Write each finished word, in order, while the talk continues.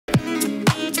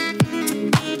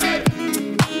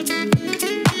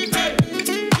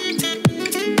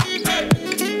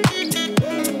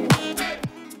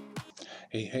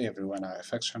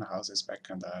fxchannelhouse is back,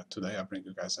 and today I bring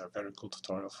you guys a very cool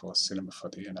tutorial for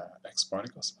Cinema4D and X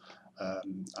particles.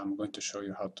 I'm going to show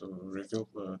you how to reveal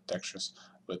textures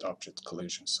with object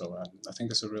collisions. So I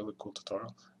think it's a really cool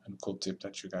tutorial and cool tip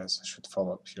that you guys should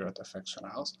follow up here at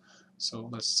fxchannelhouse. So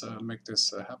let's make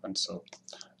this happen. So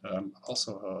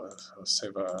also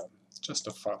save just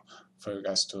a file for you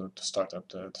guys to start up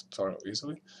the tutorial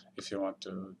easily if you want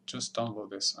to just download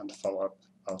this and follow up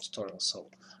our tutorial. So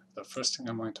the first thing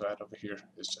I'm going to add over here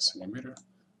is just an emitter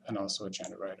and also a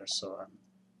generator. So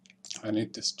I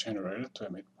need this generator to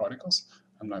emit particles,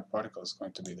 and my particle is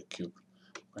going to be the cube.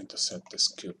 I'm going to set this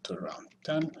cube to around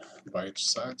 10 by each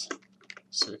side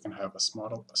so you can have a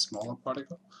smaller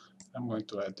particle. I'm going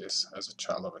to add this as a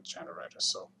child of a generator.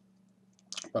 So,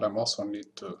 but I'm also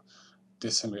need to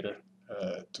this emitter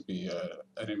to be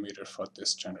an emitter for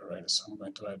this generator. So I'm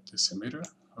going to add this emitter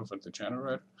over the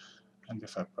generator, and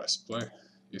if I press play,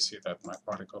 you see that my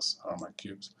particles or my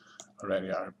cubes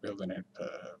already are building it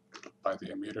by the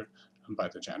emitter and by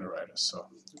the generator. So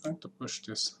I'm going to push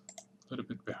this a little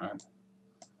bit behind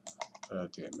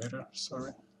the emitter,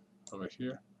 over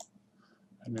here.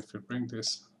 And if we bring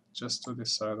this just to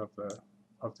this side of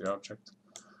the object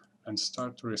and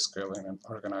start rescaling and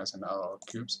organizing our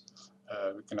cubes,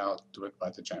 we can now do it by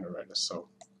the generator. So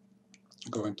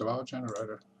go into our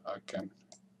generator, I can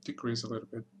decrease a little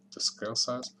bit the scale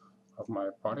size of my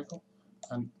particle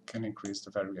and can increase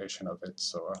the variation of it.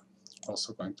 So I'm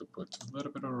also going to put a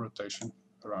little bit of rotation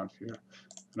around here,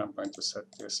 and I'm going to set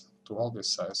this to all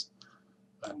this size.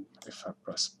 And if I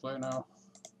press play now,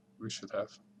 we should have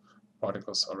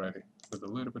particles already with a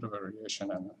little bit of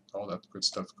variation and all that good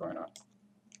stuff going on.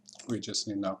 We just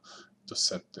need now to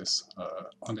set this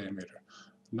on the emitter.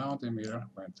 Now on the emitter, I'm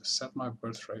going to set my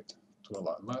birth rate to a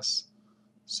lot less,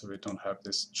 so we don't have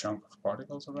this chunk of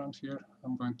particles around here.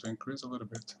 I'm going to increase a little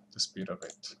bit the speed of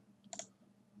it.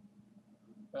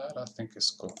 That I think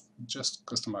is cool. Just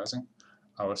customizing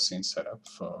our scene setup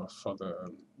for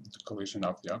the collision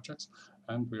of the objects,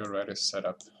 and we are already set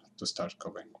up to start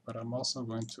coding. But I'm also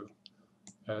going to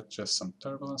add just some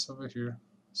turbulence over here,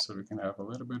 so we can have a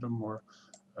little bit of more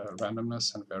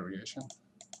randomness and variation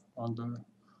on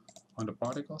the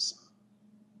particles.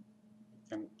 We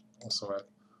can also add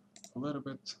a little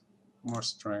bit more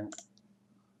strength,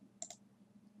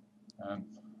 and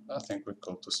I think we're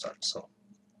cool to start. So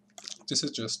this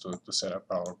is just to set up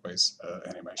our base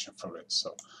animation for it. So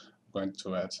I'm going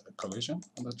to add a collision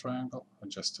on the triangle and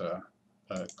just a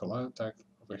collide tag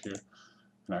over here,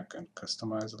 and I can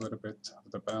customize a little bit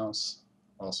of the bounce,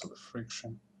 also the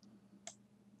friction,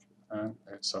 and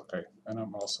it's okay. And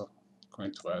I'm also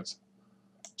going to add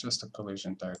just a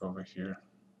collision tag over here,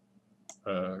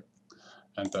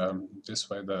 and this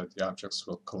way the objects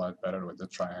will collide better with the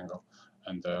triangle,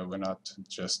 and we're not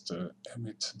just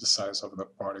emit the size of the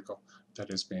particle that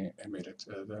is being emitted.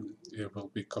 Then it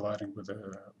will be colliding with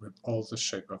all the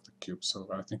shape of the cube. So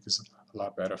I think it's a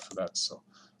lot better for that. So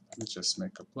let me just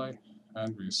make a play,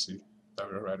 and we see that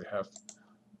we already have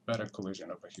better collision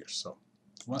over here. So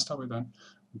once that we're done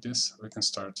with this, we can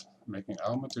start making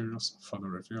our materials for the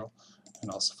reveal and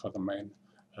also for the main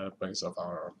base of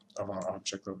our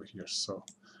object over here. So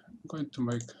I'm going to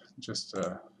make just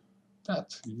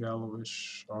that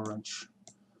yellowish orange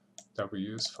that we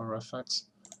use for FX,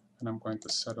 and I'm going to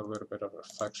set a little bit of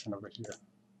reflection over here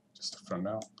just for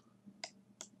now,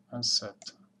 and set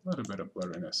a little bit of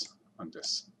blurriness on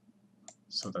this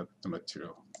so that the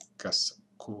material gets a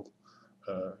cool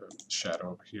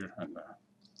shadow over here and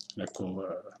a cool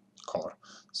color.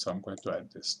 So I'm going to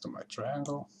add this to my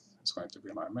triangle. It's going to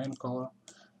be my main color,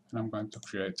 and I'm going to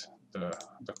create the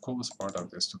coolest part of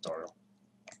this tutorial.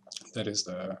 That is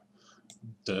the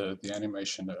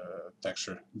animation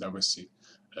texture that we see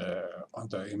on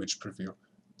the image preview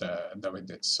that we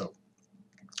did. So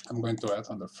I'm going to add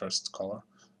on the first color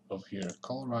over here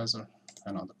colorizer,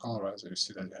 and on the colorizer you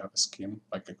see that you have a scheme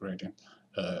like a gradient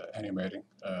animating.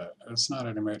 It's not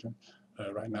animated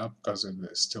right now because it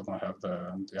still don't have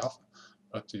the alpha,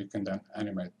 but you can then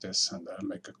animate this and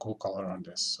make a cool color on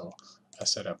this. So I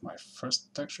set up my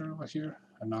first texture over here,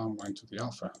 and now I'm going to the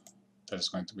alpha. There's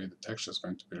going to be the texture is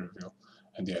going to be revealed,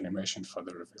 and the animation for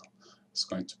the reveal is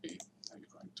going to be, you're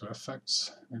going to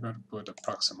effects, you're going to put a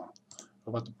proximal.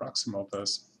 But what the proximal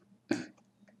does,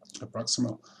 the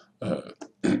proximal,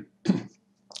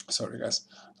 sorry guys,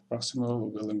 the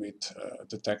proximal will emit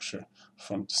the texture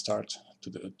from the start to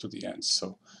the end.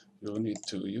 So you'll need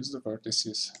to use the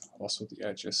vertices, also the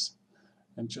edges,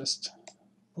 and just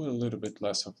put a little bit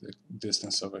less of the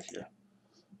distance over here,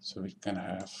 so we can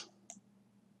have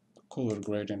a cooler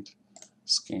gradient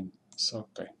scheme. So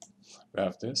okay, we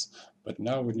have this, but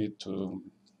now we need to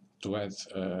to add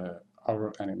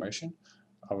our animation,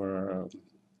 our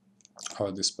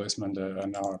displacement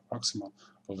and our proximal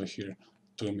over here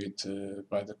to emit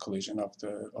by the collision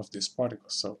of these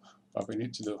particles. So what we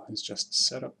need to do is just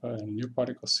set up a new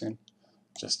particle scene,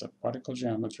 just a particle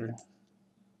geometry,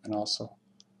 and also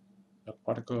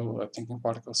a thinking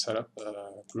particle setup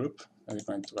group. And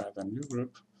we're going to add a new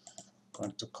group.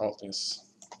 Going to call this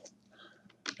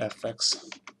fx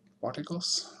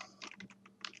particles,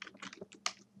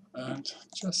 and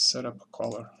just set up a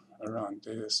color around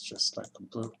this, just like a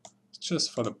blue.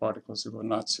 Just for the particles, you will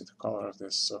not see the color of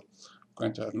this. So I'm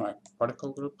going to add my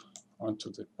particle group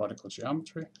onto the particle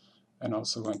geometry, and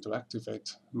also going to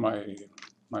activate my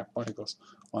particles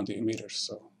on the emitters.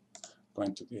 So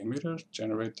going to the emitter,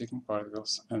 generate ticking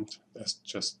particles, and that's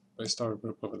just paste our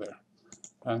group over there.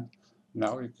 And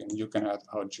now you can add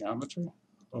our geometry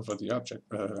over the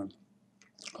object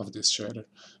of this shader,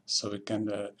 so we can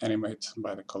animate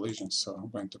by the collision. So I'm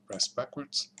going to press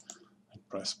backwards and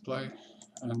press play,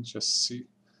 and just see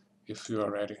if you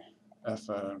already have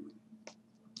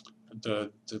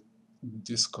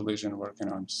this collision working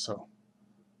on. So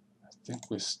I think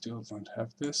we still don't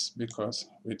have this because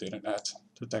we didn't add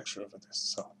the texture over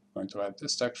this. So I'm going to add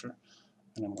this texture,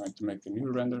 and I'm going to make a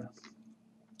new render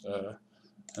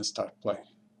and start play.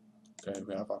 Okay,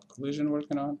 we have our collision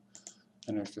working on,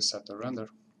 and if you set the render,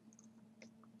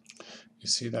 you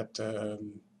see that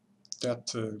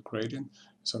gradient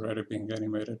is already being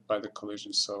animated by the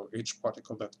collision. So each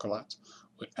particle that collides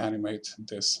would animate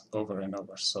this over and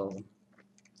over. So,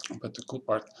 but the cool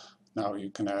part, now you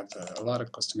can add a lot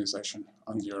of customization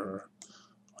on your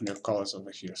colors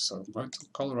over here. So I'm going to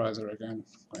colorizer again.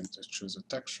 I'm going to choose a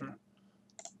texture.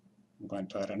 I'm going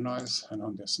to add a noise, and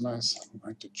on this noise, I'm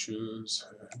going to choose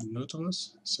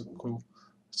Nautilus. It's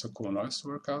a cool noise to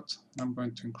work out. And I'm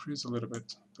going to increase a little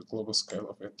bit the global scale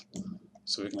of it,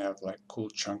 so we can have like cool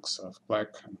chunks of black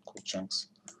and cool chunks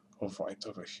of white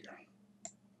over here.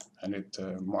 And it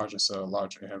merges a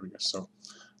large area. So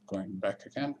going back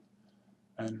again,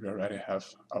 and we already have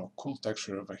our cool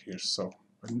texture over here. So,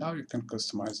 but now you can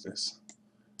customize this,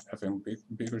 having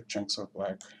bigger chunks of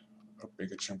black or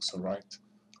bigger chunks of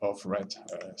red,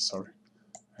 sorry.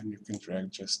 And you can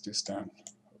drag just this down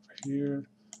over here,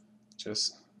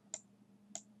 just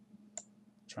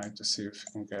trying to see if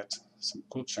you can get some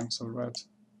cool chunks of red.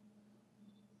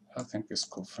 I think it's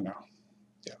cool for now.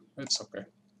 Yeah, it's okay.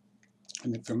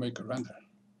 And if you make a render,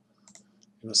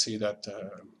 you will see that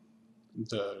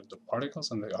the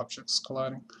particles and the objects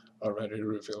colliding are already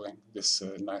revealing this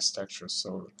nice texture.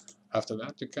 So after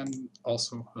that, you can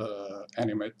also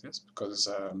animate this, because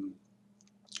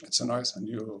it's a noise, and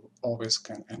you always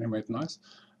can animate noise.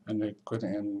 And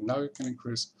now you can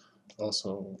increase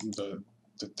also the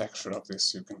texture of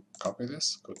this. You can copy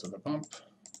this, go to the bump,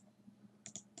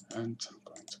 and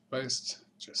going to paste,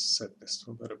 just set this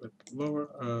to a little bit lower,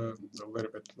 a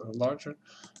little bit larger,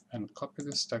 and copy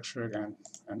this texture again,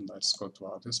 and let's go to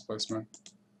our displacement,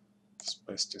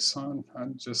 place this on,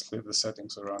 and just leave the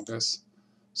settings around this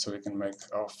so we can make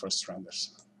our first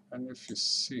renders. And if you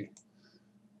see,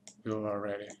 you're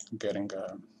already getting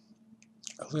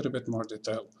a little bit more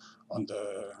detail on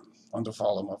the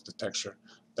volume of the texture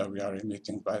that we are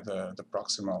emitting by the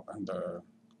proximal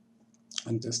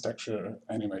and this texture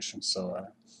animation. So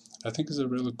I think it's a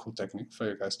really cool technique for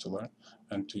you guys to learn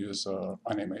and to use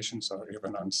animations or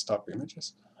even on stop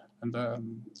images. And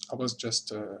I was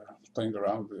just playing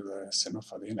around with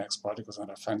Cinema4D and X particles,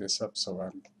 and I found this up, so I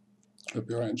hope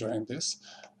you're enjoying this.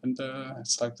 And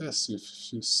it's like this.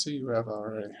 If you see, we have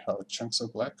already our chunks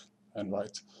of black and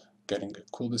white getting a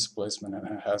cool displacement,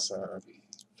 and it has a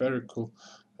very cool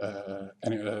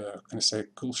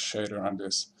cool shader on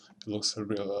this. It looks a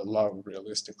lot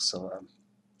realistic. So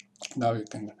now you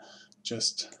can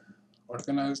just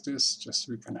organize this, just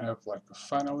so we can have like a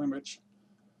final image.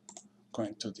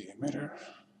 Going to the emitter,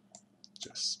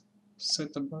 just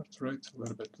set the birth rate a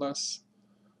little bit less,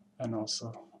 and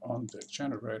also on the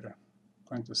generator,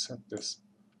 going to set this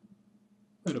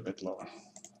a little bit lower.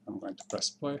 I'm going to press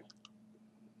play,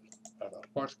 have our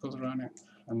particles running,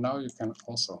 and now you can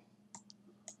also,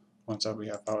 once we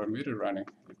have our emitter running,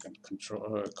 you can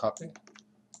copy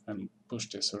and push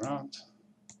this around,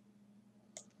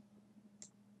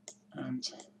 and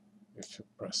if you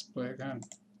press play again,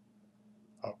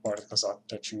 our particles are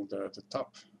touching the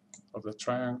top of the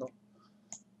triangle,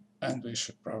 and we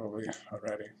should probably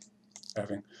already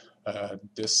having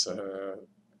this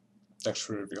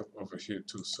texture reveal over here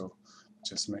too. So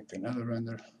just make another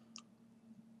render,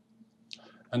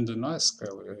 and the noise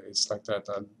scale is like that.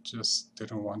 I just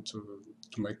didn't want to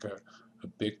make a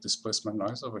big displacement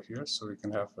noise over here, so we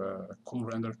can have a cool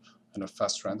render and a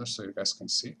fast render so you guys can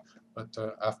see. But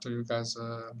after you guys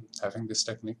having this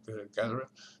technique gathered,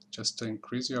 just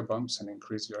increase your bumps and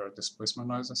increase your displacement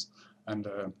noises, and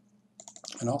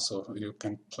also you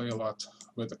can play a lot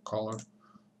with the color,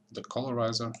 the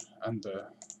colorizer, and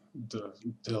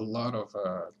the lot of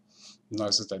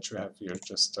noises that you have here.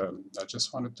 Just I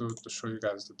just wanted to show you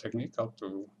guys the technique, how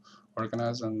to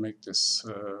organize and make this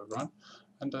run.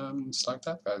 And it's like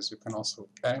that, guys. You can also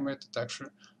animate the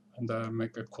texture and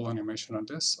make a cool animation on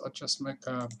this, or just make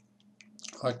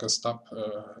like a stop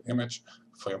image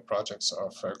for your projects or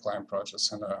for your client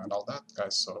projects and all that,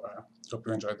 guys. So hope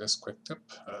you enjoyed this quick tip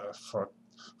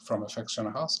from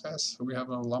fxchannelhouse, guys. We have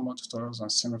a lot more tutorials on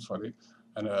Cinema4D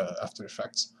and After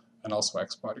Effects and also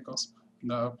Xparticles.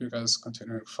 And I hope you guys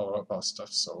continue to follow up our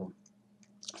stuff. So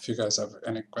if you guys have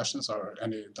any questions or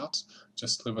any doubts,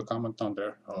 just leave a comment down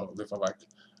there or leave a like.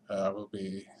 I will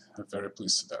be very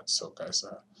pleased to that. So guys,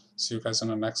 see you guys in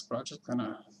the next project,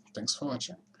 and thanks for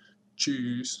watching.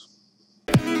 Cheers!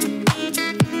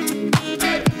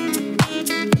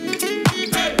 Hey.